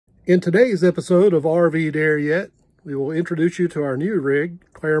In today's episode of RVDY, we will introduce you to our new rig,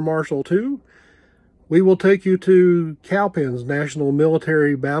 Claire Marshall 2. We will take you to Cowpens National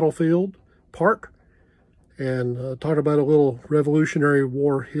Military Battlefield Park and talk about a little Revolutionary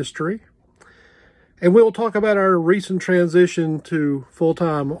War history. And we'll talk about our recent transition to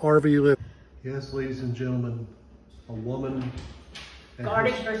full-time RV living. Yes, ladies and gentlemen, a woman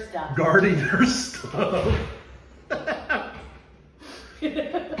guarding her stuff. Guarding her stuff.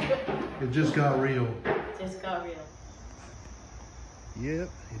 It just got real. Just got real. Yep,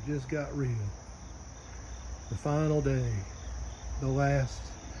 it just got real. The final day. The last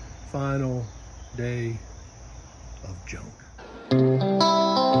final day of junk.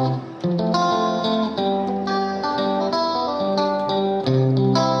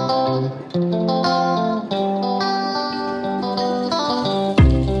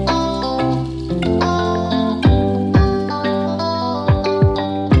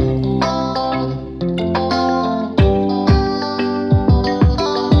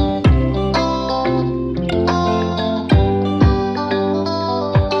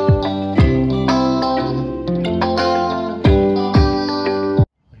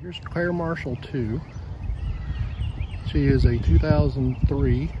 Claire Marshall 2. She is a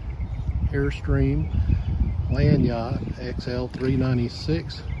 2003 Airstream land yacht XL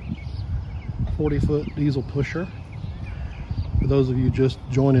 396 40-foot diesel pusher. For those of you just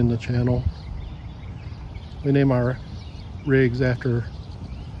joining the channel, we name our rigs after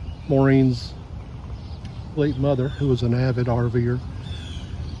Maureen's late mother, who was an avid RVer.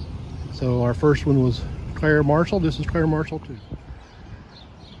 So our first one was Claire Marshall. This is Claire Marshall 2.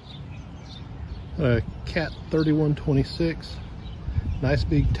 Cat 3126, nice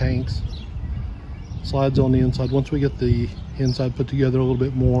big tanks, slides on the inside. Once we get the inside put together a little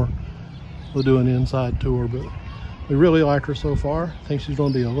bit more, we'll do an inside tour, but we really like her so far. I think she's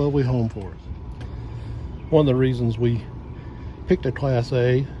going to be a lovely home for us. One of the reasons we picked a Class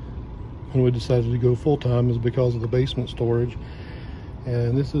A when we decided to go full-time is because of the basement storage.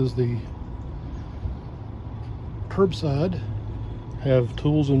 And this is the curbside. Have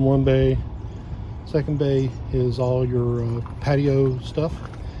tools in one bay. Second bay is all your patio stuff.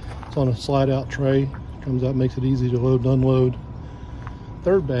 It's on a slide out tray. Comes out, makes it easy to load and unload.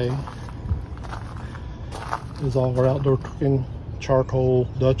 Third bay is all our outdoor cooking, charcoal,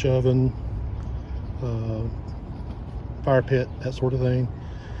 Dutch oven, fire pit, that sort of thing.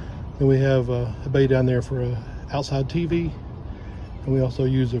 Then we have a bay down there for a outside TV, and we also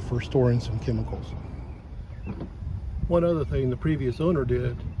use it for storing some chemicals. One other thing the previous owner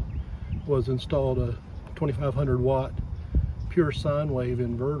did was installed a 2500 watt pure sine wave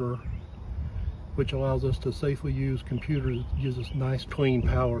inverter, which allows us to safely use computers. It gives us nice clean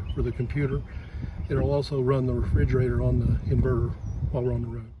power for the computer. It'll also run the refrigerator on the inverter while we're on the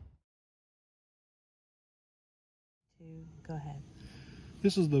road. Go ahead.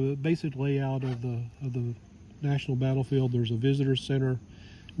 This is the basic layout of the National Battlefield. There's a visitor center,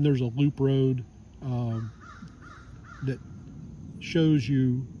 and there's a loop road that shows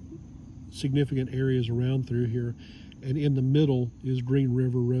you significant areas around through here, and in the middle is Green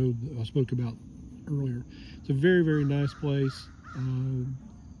River Road that I spoke about earlier. It's a very, very nice place,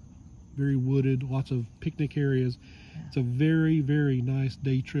 very wooded, lots of picnic areas. It's a very, very nice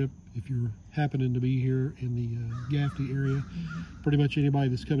day trip if you're happening to be here in the Gaffney area. Pretty much anybody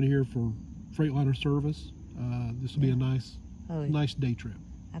that's coming here for Freightliner service, this will be a nice, nice day trip.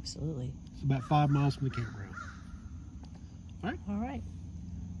 Absolutely. It's about 5 miles from the campground. All right. All right.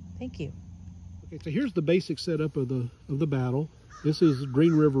 Thank you. Okay, so here's the basic setup of the battle. This is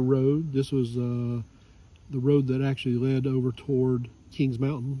Green River Road. This was the road that actually led over toward Kings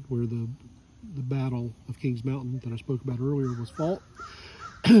Mountain, where the Battle of Kings Mountain that I spoke about earlier was fought.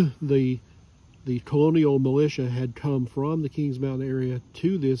 The colonial militia had come from the Kings Mountain area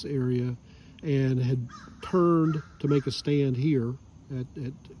to this area and had turned to make a stand here at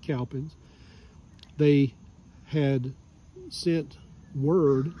Cowpens. They had sent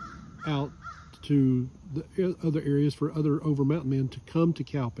word out to the other areas for other over mountain men to come to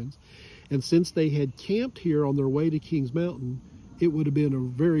Cowpens, and since they had camped here on their way to Kings Mountain, it would have been a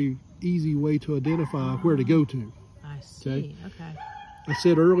very easy way to identify where to go to. I see. Okay. I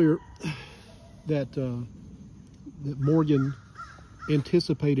said earlier that that Morgan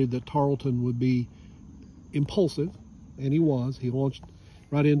anticipated that Tarleton would be impulsive, and he was. He launched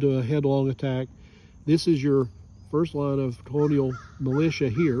right into a headlong attack. This is your first line of colonial militia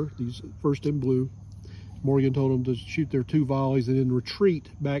here, these first in blue. Morgan told them to shoot their 2 volleys and then retreat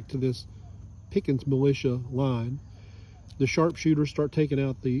back to this Pickens militia line. The sharpshooters start taking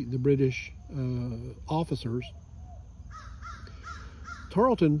out the British officers.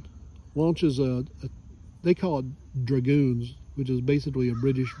 Tarleton launches they call it dragoons, which is basically a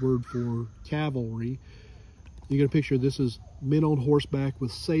British word for cavalry. You get a picture. This is men on horseback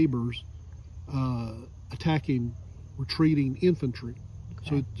with sabers attacking retreating infantry. Okay.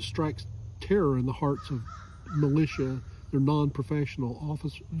 So it strikes terror in the hearts of militia. They're non-professional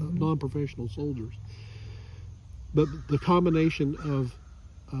non-professional soldiers. But the combination of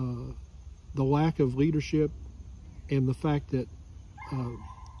the lack of leadership and the fact that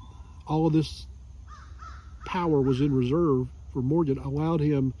all of this power was in reserve for Morgan allowed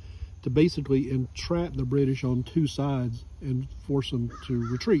him to basically entrap the British on two sides and force them to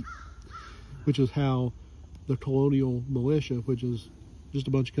retreat, which is how the colonial militia, which is just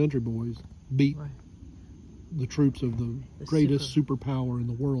a bunch of country boys, beat the troops of the greatest superpower in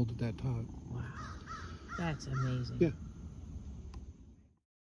the world at that time. Wow. That's amazing. Yeah.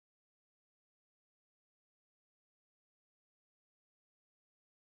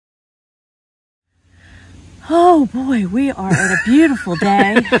 Oh boy, we are at a beautiful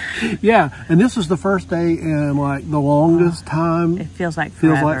day. Yeah, and this is the first day in like the longest time. It feels like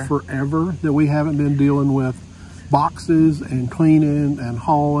forever that we haven't been dealing with boxes and cleaning and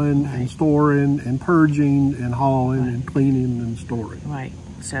hauling and storing and purging and hauling and cleaning and storing. Right.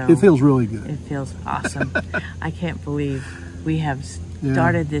 So it feels really good. It feels awesome. I can't believe we have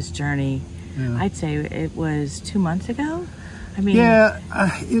started this journey. Yeah. I'd say it was 2 months ago. I mean, yeah,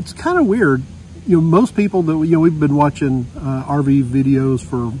 it's kind of weird. You know, most people that we've been watching RV videos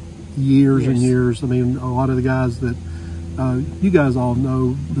for years and years. I mean, a lot of the guys that you guys all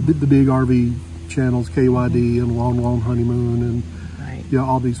know, the big RV channels, KYD and Long Honeymoon, and you know,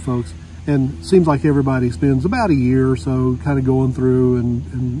 all these folks. And seems like everybody spends about a year or so kind of going through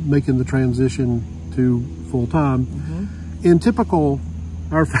and making the transition to full time. In typical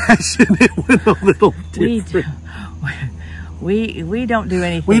our fashion, it went a little different. We don't do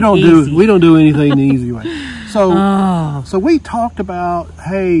anything we don't do anything the easy way. So so we talked about,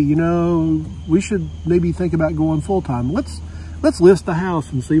 hey, you know, we should maybe think about going full time. Let's list the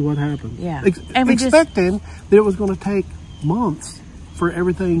house and see what happens. Yeah. Expecting that it was going to take months for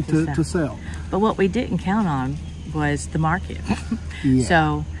everything to sell. But what we didn't count on was the market. Yeah.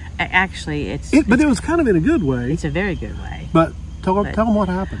 So actually but it was kind of in a good way. It's a very good way. But tell them what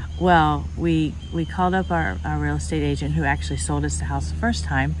happened. Well, we called up our real estate agent who actually sold us the house the first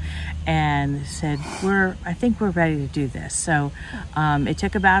time and said, I think we're ready to do this. So it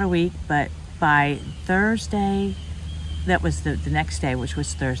took about a week, but by Thursday, that was the next day, which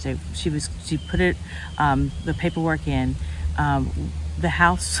was Thursday, she put it the paperwork in. The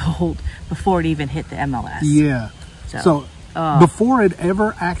house sold before it even hit the MLS. Yeah. So before it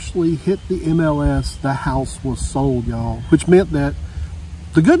ever actually hit the MLS, the house was sold, y'all. Which meant that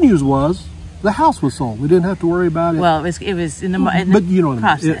the good news was the house was sold. We didn't have to worry about it. Well, it was in the but you know what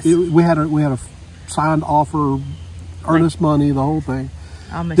process. I mean. We had a signed offer, earnest money, the whole thing.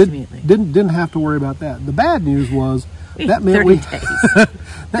 Almost immediately. Didn't have to worry about that. The bad news was that meant 30 days.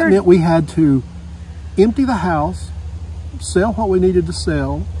 meant we had to empty the house, sell what we needed to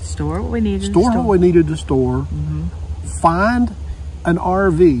sell, store what we needed to store, find an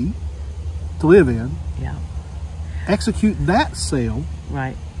RV to live in, execute that sale,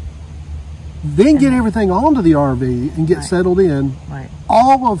 then get everything onto the RV and get settled in,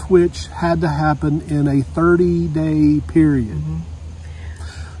 all of which had to happen in a 30-day period.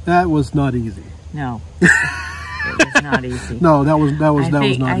 That was not easy. No. It was not easy. No, that was not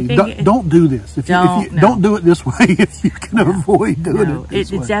easy. Don't do this. Don't do it this way if you can avoid doing it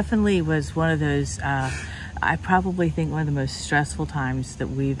this way. It definitely was one of those. I probably think one of the most stressful times that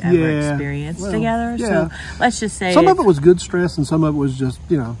we've ever experienced together. So let's just say some of it was good stress, and some of it was just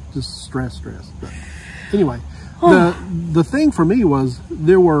stress. But anyway, the thing for me was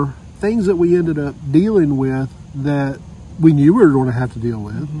there were things that we ended up dealing with that we knew we were going to have to deal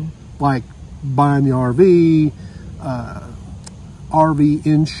with, like buying the RV. RV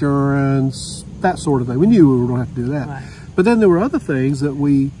insurance, that sort of thing. We knew we were going to have to do that. But then there were other things that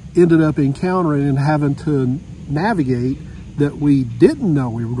we ended up encountering and having to navigate that we didn't know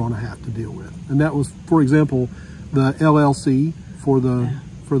we were going to have to deal with. And that was, for example, the LLC for the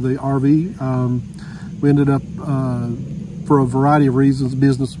RV. We ended up, for a variety of reasons,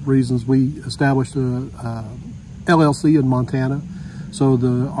 business reasons, we established a LLC in Montana. So the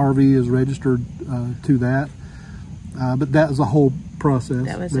RV is registered to that. But that was a whole process.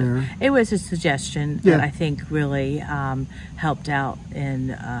 It was a suggestion that I think really helped out in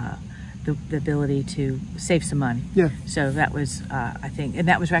the ability to save some money. So that was, I think, and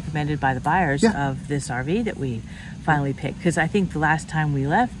that was recommended by the buyers of this RV that we finally picked. Because I think the last time we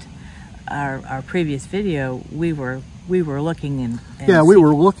left our previous video, we were we were looking and yeah, we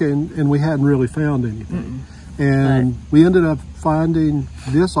were looking and we hadn't really found anything. And we ended up finding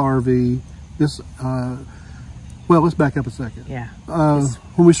this RV, well, let's back up a second. Yeah.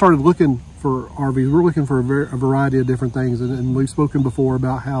 When we started looking for RVs, we were looking for a variety of different things. And we've spoken before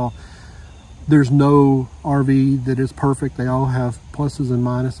about how there's no RV that is perfect. They all have pluses and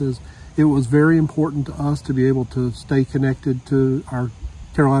minuses. It was very important to us to be able to stay connected to our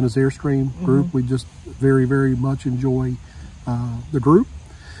Carolina's Airstream group. We just very, very much enjoy the group.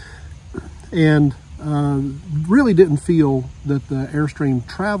 And really didn't feel that the Airstream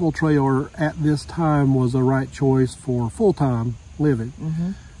travel trailer at this time was the right choice for full-time living.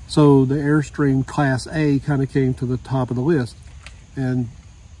 So the Airstream Class A kind of came to the top of the list. And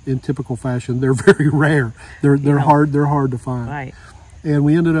in typical fashion, they're very rare. They're hard to find. Right. And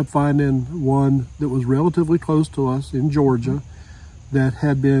we ended up finding one that was relatively close to us in Georgia that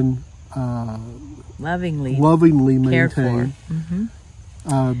had been lovingly maintained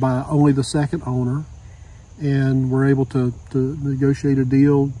by only the second owner, and we're able to negotiate a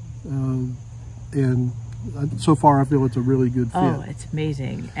deal, and so far I feel it's a really good fit. Oh, it's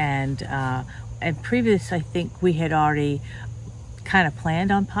amazing. And previous, I think we had already kind of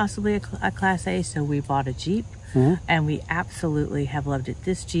planned on possibly a Class A, so we bought a Jeep. And we absolutely have loved it.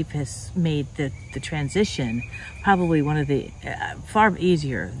 This Jeep has made the transition probably one of the far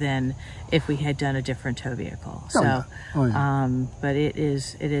easier than if we had done a different tow vehicle. But it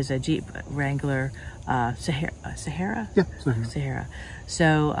is a Jeep Wrangler Sahara. Yeah, Sahara.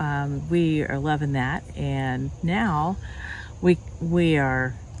 So we are loving that, and now we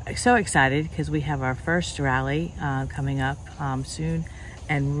are so excited because we have our first rally coming up soon,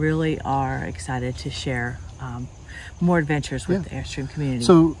 and really are excited to share more adventures with the Airstream community.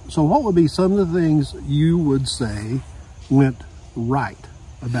 So what would be some of the things you would say went right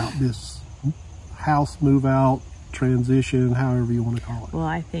about this house move out, transition, however you want to call it? Well,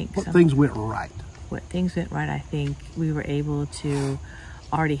 I think what things went right. What things went right, I think we were able to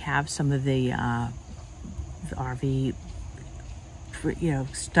already have some of the RV,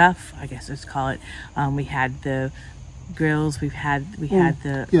 stuff, I guess let's call it. We had the grills, we had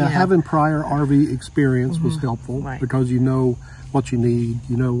the having prior RV experience was helpful, because you know what you need,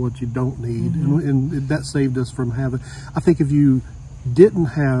 you know what you don't need, and that saved us from having, I think if you didn't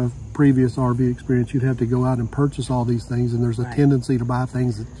have previous RV experience, you'd have to go out and purchase all these things, and there's a tendency to buy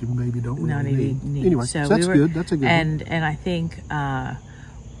things that you maybe don't really need. Anyway, so that's good. That's a good one. And I think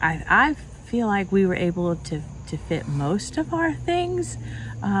I feel like we were able to fit most of our things.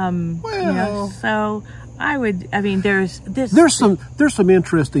 So I mean, there's some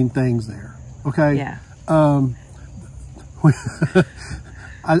interesting things there. Okay. Yeah.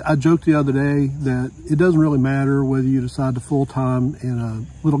 I joked the other day that it doesn't really matter whether you decide to full-time in a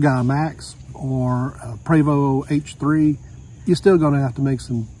little guy Max or a Prevost H3, you're still going to have to make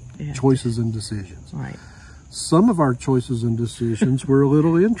some choices and decisions. Right. Some of our choices and decisions were a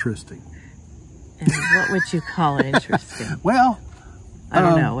little interesting. And what would you call it interesting? Well, I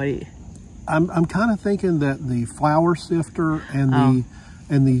don't know. What do you? I'm kind of thinking that the flour sifter and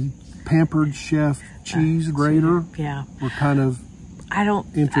the Pampered Chef cheese grater were kind of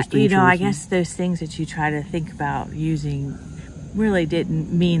interesting. I guess those things that you try to think about using really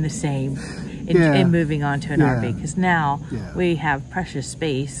didn't mean the same in moving on to an RV, because now we have precious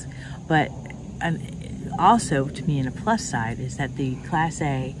space. But also, to me, in a plus side is that the Class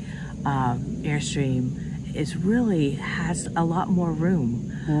A Airstream has a lot more room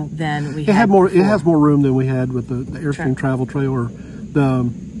than we had before. It has more room than we had with the Airstream travel trailer.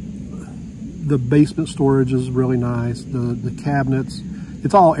 The basement storage is really nice. The cabinets,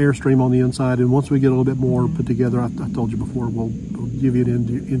 it's all Airstream on the inside. And once we get a little bit more put together, I told you before, we'll give you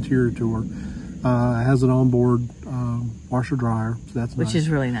an interior tour. It has an onboard washer dryer, so that's nice. Which is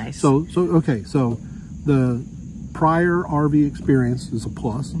really nice. So the prior RV experience is a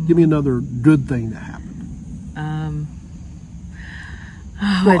plus. Give me another good thing that happened.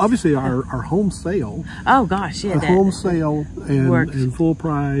 Well, obviously our home sale. Oh gosh, yeah. Home sale and full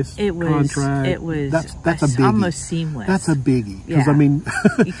price contract. It was. That's a biggie. Almost seamless. That's a biggie, because I mean,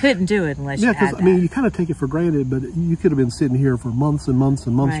 you couldn't do it unless you had that. because I mean, you kind of take it for granted, but you could have been sitting here for months and months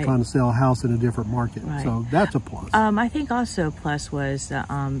and months trying to sell a house in a different market. So that's a plus. I think also a plus was the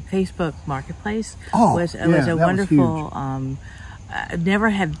Facebook Marketplace. Was a wonderful.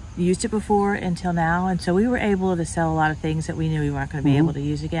 Never had used it before until now, and so we were able to sell a lot of things that we knew we weren't going to be able to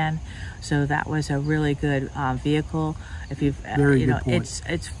use again. So that was a really good vehicle. If you've,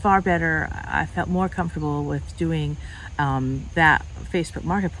 it's far better. I felt more comfortable with doing that Facebook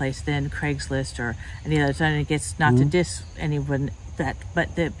Marketplace than Craigslist or any others. And it gets not to diss anyone but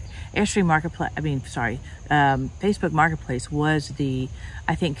the Airstream Marketplace, Facebook Marketplace was the,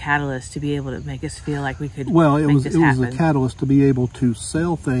 I think, catalyst to be able to make us feel like we could. Well, it make was this it was happen. a catalyst to be able to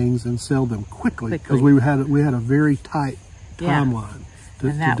sell things and sell them quickly, because we had a very tight timeline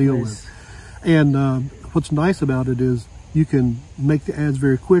to deal with. And what's nice about it is you can make the ads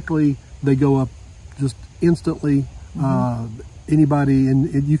very quickly. They go up just instantly. Anybody,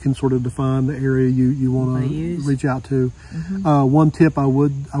 and you can sort of define the area you want to reach out to. One tip I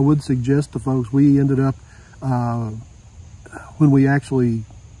would suggest to folks: we ended up when we actually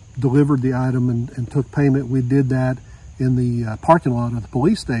delivered the item and took payment, we did that in the parking lot of the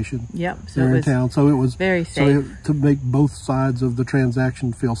police station. Yep. So there in town. So it was very safe. To make both sides of the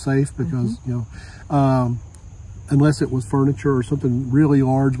transaction feel safe, because you know, unless it was furniture or something really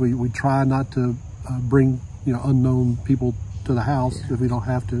large, we try not to bring unknown people to the house if we don't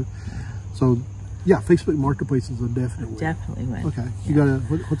have to. So yeah, Facebook Marketplace is a definite win. Definitely win. Okay, you got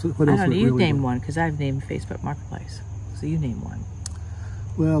what else? I don't know, you name one, because I've named Facebook Marketplace. So you name one.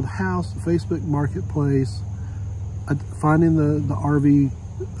 Well, the house, the Facebook Marketplace, finding the RV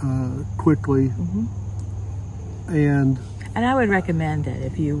quickly, and I would recommend that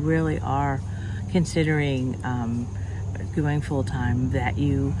if you really are considering going full time, that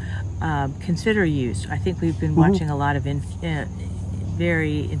you consider used. I think we've been watching a lot of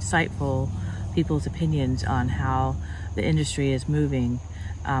very insightful people's opinions on how the industry is moving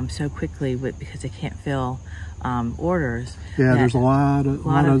so quickly because they can't fill orders. Yeah, there's a lot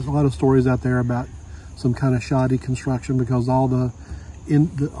of stories out there about some kind of shoddy construction, because all the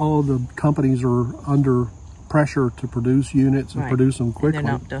companies are under pressure to produce units and produce them quickly. And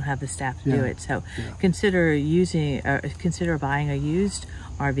they don't have the staff to do it. So consider buying a used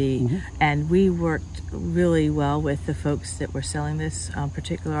RV. And we worked really well with the folks that were selling this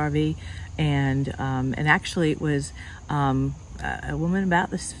particular RV, and actually it was a woman about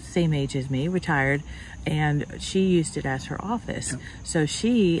the same age as me, retired, and she used it as her office. So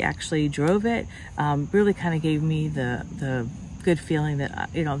she actually drove it. Really kind of gave me the good feeling that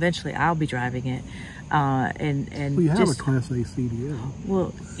eventually I'll be driving it. And well, you have a Class A CDL.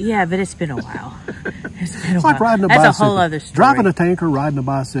 Well, yeah, but it's been a while. It's like riding a bicycle. That's a whole other story. Driving a tanker, riding a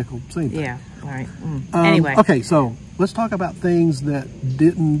bicycle, same thing. Yeah, all right. Anyway. Okay, so let's talk about things that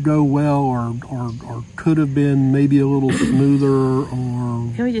didn't go well, or could have been maybe a little smoother,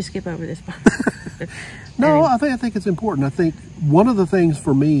 or... Can we just skip over this part? No, I think it's important. I think one of the things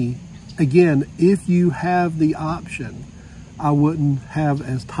for me, again, if you have the option, I wouldn't have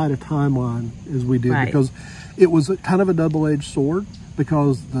as tight a timeline as we did, because it was kind of a double-edged sword,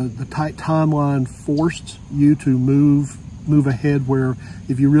 because the tight timeline forced you to move ahead, where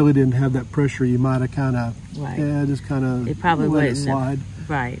if you really didn't have that pressure, you might have kind of just kind of it probably let wouldn't it slide.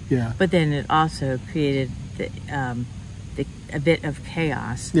 But then it also created a bit of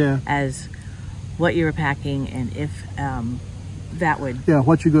chaos as what you were packing, and if that would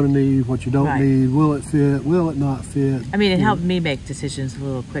what you're going to need, what you don't need, will it fit, will it not fit. I mean, it helped me make decisions a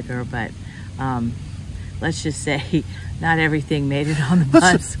little quicker, but let's just say not everything made it on the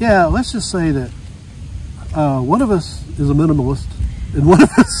bus. Let's just say that one of us is a minimalist, and one of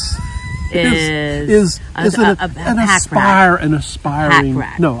us is an aspiring.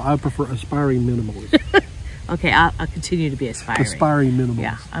 No, I prefer aspiring minimalist. Okay, I'll continue to be aspiring minimalist.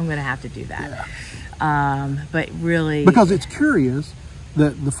 Yeah, I'm going to have to do that. But really, because it's curious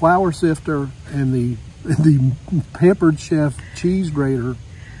that the flour sifter and the Pampered Chef cheese grater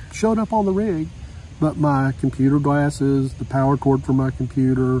showed up on the rig, but my computer glasses, the power cord for my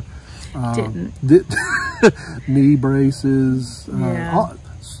computer, knee braces,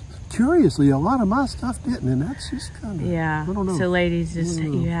 curiously, a lot of my stuff didn't, and that's just kind of I don't know. So ladies,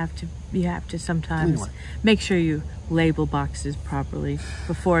 you have to sometimes make sure you label boxes properly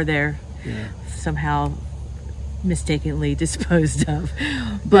before they're somehow mistakenly disposed of.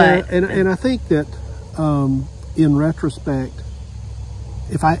 But and I think that in retrospect,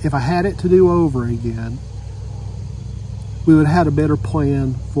 if I had it to do over again, we would have had a better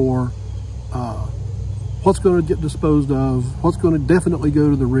plan for what's going to get disposed of, what's going to definitely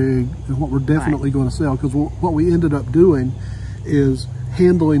go to the rig, and what we're definitely going to sell. Because what we ended up doing is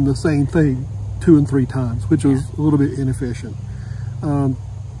handling the same thing 2 and 3 times, which was a little bit inefficient.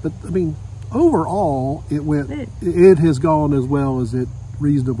 But I mean, overall, it has gone as well as it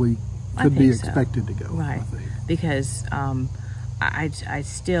reasonably could be expected to go. I think. Because I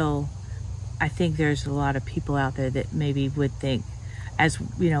think there's a lot of people out there that maybe would think, as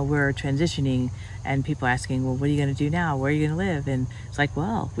you know, we're transitioning, and people asking, well, what are you going to do now? Where are you going to live? And it's like,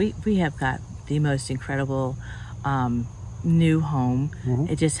 well, we have got the most incredible new home.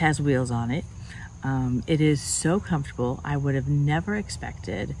 It just has wheels on it. It is so comfortable. I would have never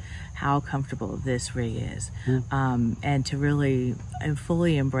expected how comfortable this rig is. And to really and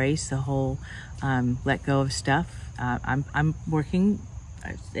fully embrace the whole let go of stuff. I'm working,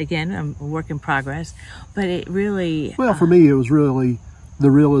 again, I'm a work in progress, but it really... Well, for me, it was really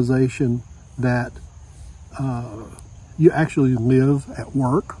the realization that you actually live at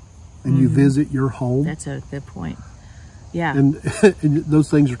work and you visit your home. That's a good point. Yeah. And, and those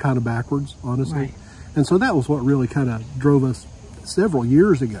things are kind of backwards, honestly. Right. And so that was what really kind of drove us several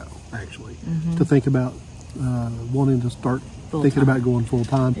years ago, actually, to think about wanting to start thinking about going full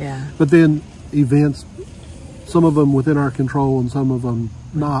time. Yeah. But then events, some of them within our control and some of them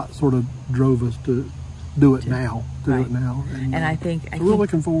not, sort of drove us to do it now. Do it now. And I think we're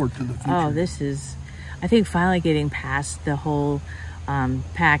looking forward to the future. Oh, this is, I think, finally getting past the whole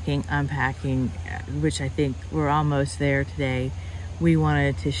packing, unpacking, which I think we're almost there today. We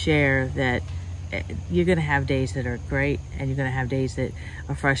wanted to share that you're going to have days that are great and you're going to have days that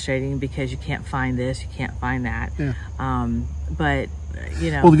are frustrating because you can't find this, you can't find that. Yeah. But,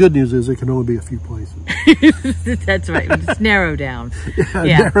 you know. Well, the good news is it can only be a few places. That's right. It's narrowed down.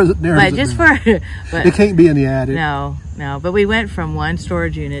 Yeah. Narrows but just down. But it can't be in the attic. No. But we went from 1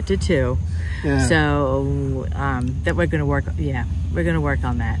 storage unit to 2. Yeah. So that we're going to work. Yeah, we're going to work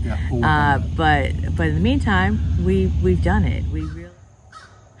on that. Yeah, we'll work on that. But in the meantime, we've done it. We really.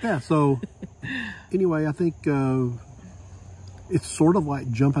 Yeah. So anyway, I think it's sort of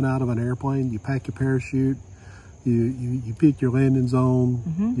like jumping out of an airplane. You pack your parachute. You pick your landing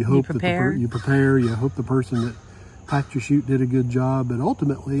zone. You hope that you prepare. You hope the person that packed your chute did a good job. But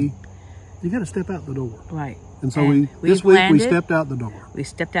ultimately, you got to step out the door. Right. And so this week we stepped out the door. We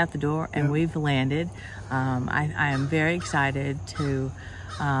stepped out the door and we've landed. I am very excited to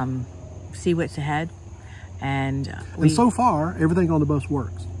see what's ahead. And so far, everything on the bus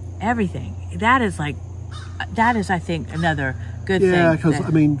works. Everything. That is, I think, another good thing. Yeah, because, I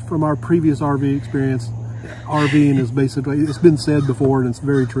mean, from our previous RV experience, RVing is basically, it's been said before and it's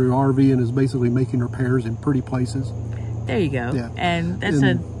very true, RVing is basically making repairs in pretty places. There you go. Yeah. And that's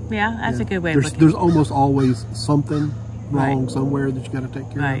a good way of looking. There's almost always something wrong somewhere that you got to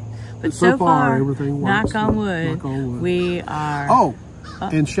take care of. But so far, everything works. Knock on wood. We are... Oh,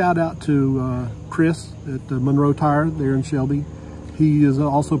 and shout out to Chris at Monroe Tire there in Shelby. He is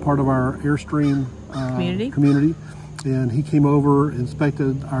also part of our Airstream community. And he came over,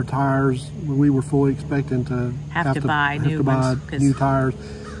 inspected our tires. We were fully expecting to have to buy new tires.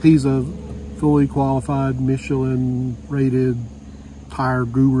 He's a fully qualified Michelin rated tire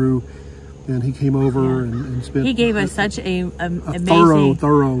guru, and he came over and spent. He gave us such a amazing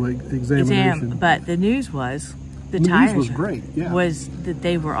thorough examination. But the news was the tires was great. Yeah, was that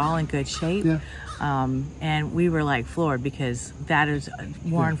they were all in good shape. Yeah, and we were like floored because that is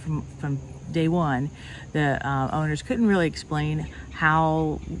worn from day one. The owners couldn't really explain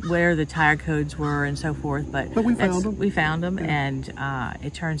where the tire codes were and so forth, but we found them. We found them, and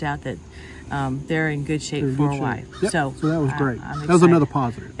it turns out that they're in good shape for a while. Yep. So that was great. That was another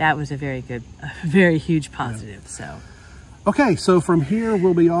positive. That was a very huge positive. So. Okay, so from here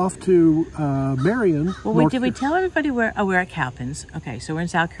we'll be off to Marion. Well, did we tell everybody where? Oh, we're at Cowpens. Okay, so we're in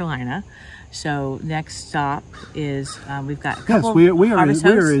South Carolina. So next stop is we've got a couple. Yes, we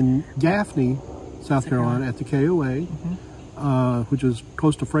are in Gaffney, South Carolina, at the KOA, which is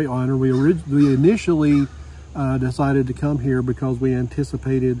close to Freightliner. We initially decided to come here because we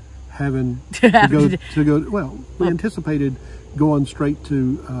anticipated having to go. Well, we anticipated going straight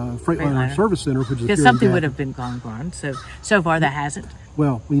to Freightliner Service Center, which is because something would have been gone. So far that hasn't.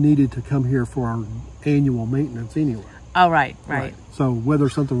 Well, we needed to come here for our annual maintenance anyway. Oh, right. So whether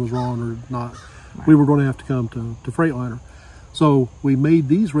something was wrong or not, we were going to have to come to Freightliner. So we made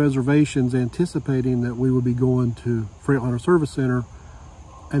these reservations anticipating that we would be going to Freightliner Service Center.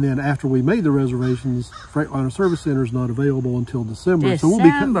 And then after we made the reservations, Freightliner Service Center is not available until December. So we'll be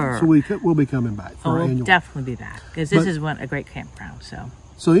coming back for our annual. We'll definitely be back because this is a great campground.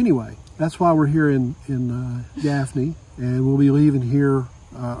 So anyway, that's why we're here in Gaffney, and we'll be leaving here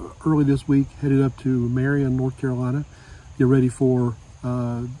early this week, headed up to Marion, North Carolina. Get ready for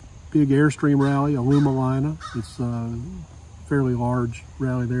big Airstream rally, Alumalina. It's a fairly large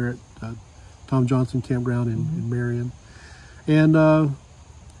rally there at Tom Johnson Campground in Marion. And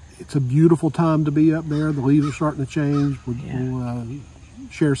it's a beautiful time to be up there. The leaves are starting to change. We'll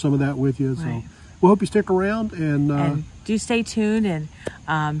share some of that with you. So we hope you stick around. And do stay tuned. And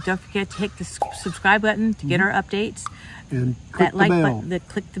don't forget to hit the subscribe button to get our updates. And click the bell.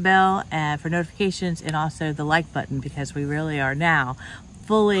 Click the bell for notifications, and also the like button, because we really are now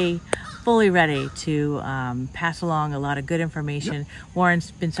fully fully ready to pass along a lot of good information. Yep.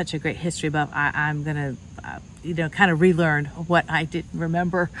 Warren's been such a great history buff. I'm gonna, kind of relearn what I didn't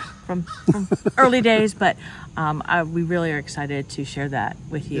remember from early days. But we really are excited to share that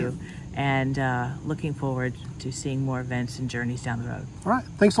with you, and looking forward to seeing more events and journeys down the road. All right.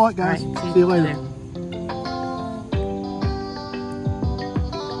 Thanks a lot, guys. All right. See you later.